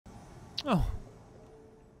Oh.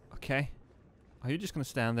 Okay. Are you just gonna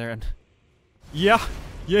stand there and... Yeah!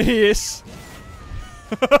 Yeah, he is!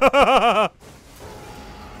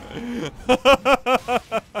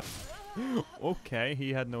 Okay,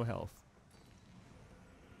 he had no health.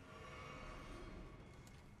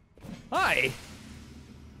 Hi!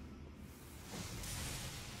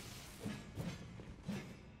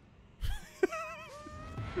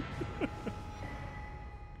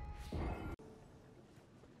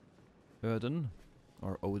 Odin,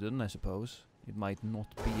 or Odin, I suppose. It might not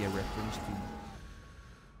be a reference to...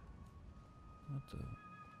 What the...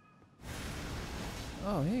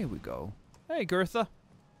 Oh, here we go. Hey, Gertha!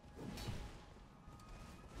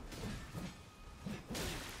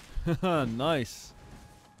 Haha, nice.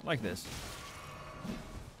 I like this.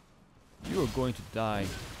 You are going to die.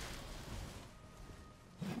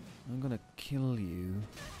 I'm gonna kill you.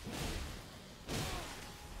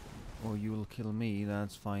 Or you will kill me,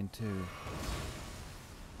 that's fine too.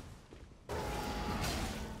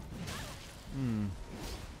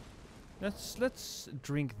 Let's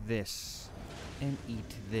drink this. And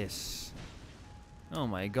eat this. Oh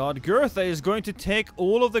my god, Gertha is going to take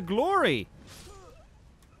all of the glory!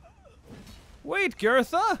 Wait,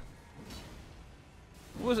 Gertha!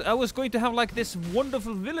 I was going to have like this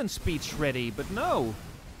wonderful villain speech ready, but no.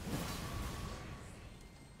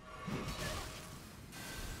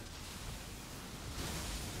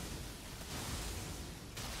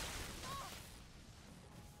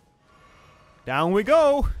 Down we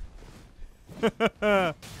go!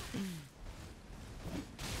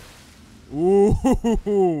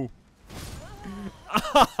 Ooh!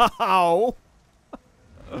 Ow!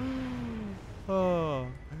 Oh.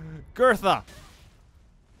 Gertha!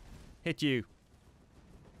 Hit you.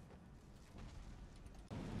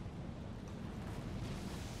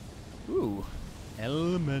 Ooh.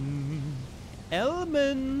 Elman.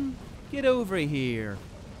 Elman! Get over here.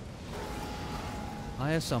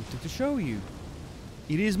 I have something to show you.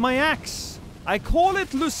 It is my axe. I call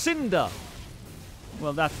it Lucinda.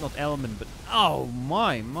 Well, that's not Elman, but... Oh,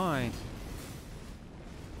 my.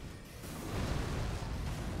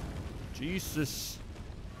 Jesus.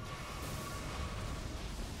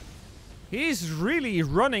 He's really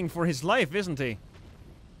running for his life, isn't he?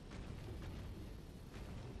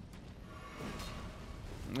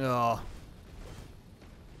 Oh.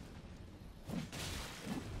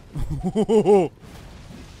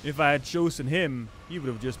 If I had chosen him, he would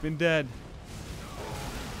have just been dead.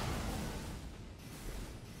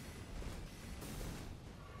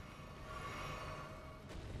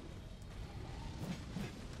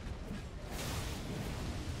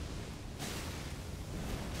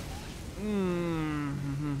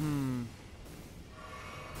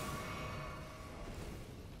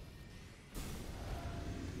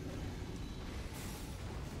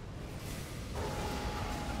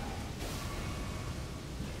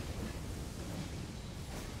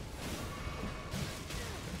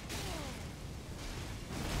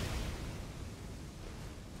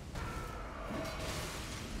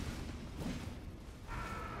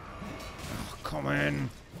 Come in.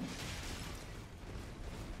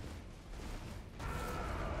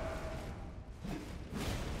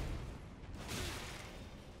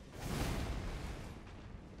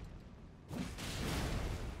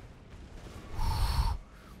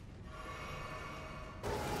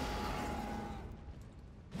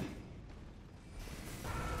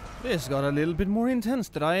 This got a little bit more intense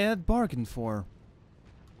than I had bargained for.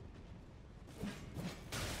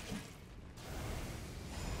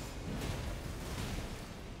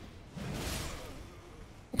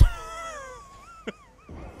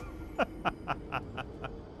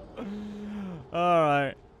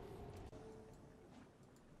 Alright.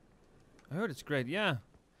 I heard it's great, yeah.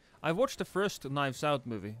 I watched the first Knives Out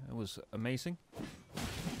movie. It was amazing.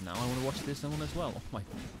 Now I want to watch this one as well. Oh my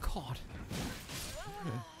god.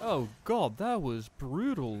 Oh god, that was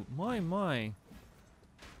brutal. My.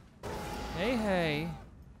 Hey.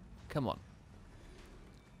 Come on.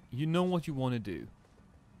 You know what you want to do.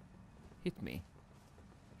 Hit me.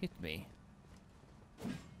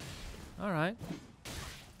 Alright.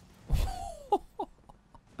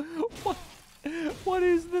 What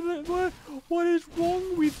is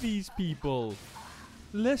wrong with these people?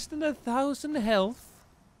 Less than 1,000 health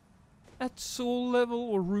at soul level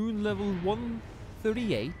or rune level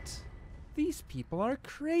 138? These people are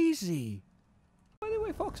crazy. By the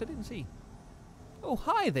way, Fox, I didn't see. Oh,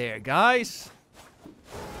 hi there, guys.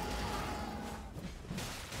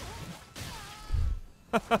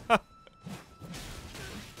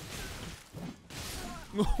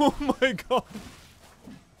 Oh my god.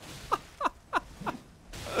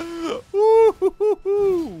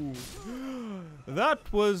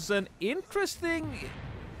 That was an interesting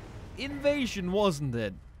invasion, wasn't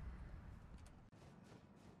it?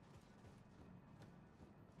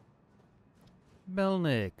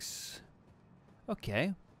 Belnix.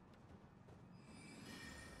 Okay.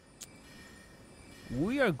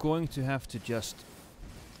 We are going to have to just...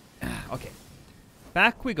 okay.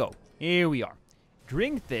 Back we go. Here we are.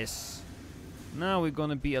 Drink this. Now we're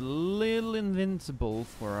gonna be a little invincible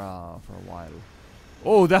for a while.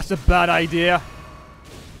 Oh, that's a bad idea.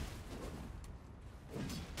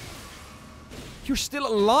 You're still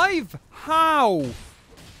alive? How?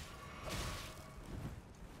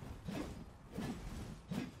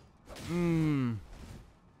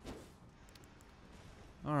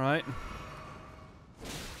 Alright.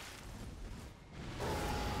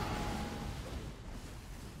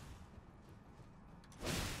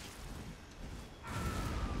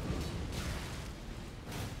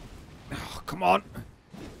 Oh, come on.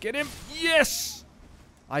 Get him. Yes!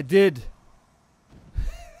 I did.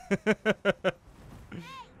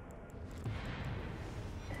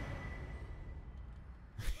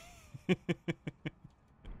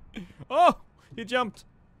 Oh! He jumped.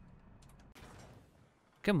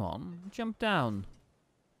 Come on, jump down.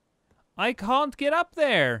 I can't get up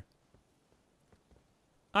there.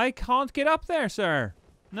 I can't get up there, sir.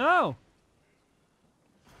 No.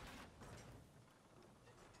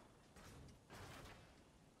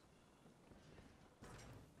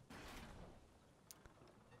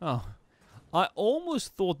 Oh. I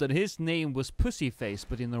almost thought that his name was Pussyface,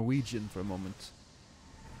 but in Norwegian for a moment.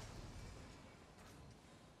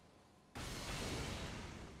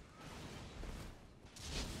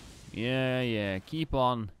 Yeah, keep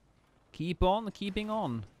on. Keep on keeping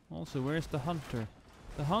on. Also, where's the hunter?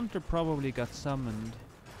 The hunter probably got summoned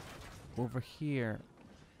over here.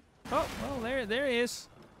 Oh, well, there he is.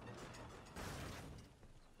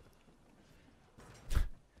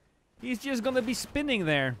 He's just gonna be spinning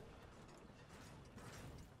there.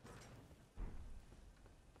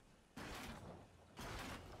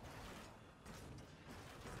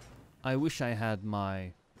 I wish I had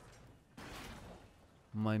my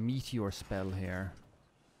meteor spell here.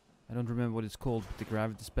 I don't remember what it's called, but the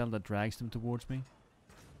gravity spell that drags them towards me.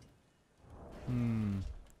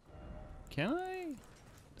 Can I?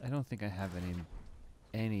 I don't think I have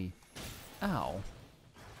any. Ow.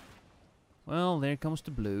 Well, there comes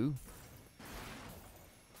the blue.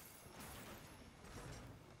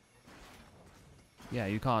 Yeah,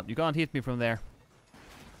 you can't hit me from there.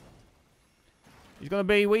 He's gonna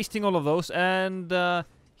be wasting all of those, and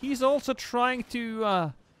he's also trying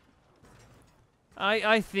to.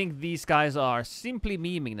 I think these guys are simply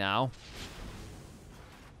memeing now.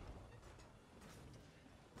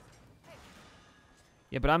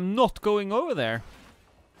 Yeah, but I'm not going over there.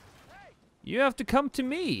 You have to come to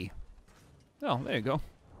me. Oh, there you go.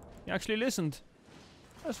 You actually listened.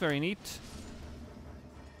 That's very neat.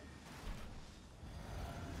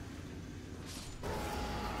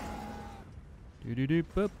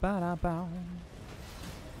 Do-do-do-ba-ba-da-bow.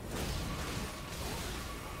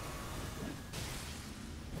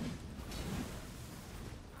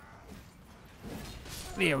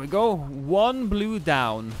 There we go. One blue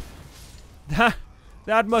down.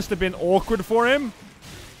 That must have been awkward for him.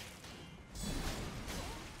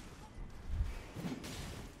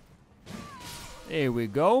 There we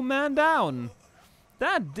go, man down.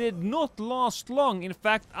 That did not last long. In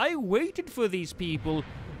fact, I waited for these people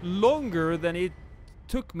longer than it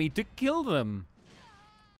took me to kill them.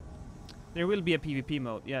 There will be a PvP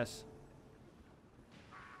mode, yes.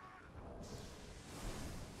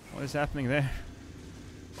 What is happening there?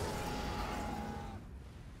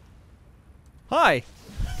 Hi!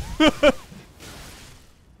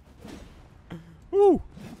 Woo!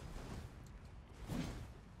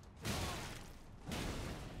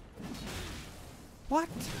 What?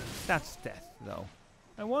 That's death, though.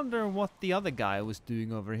 I wonder what the other guy was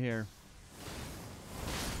doing over here.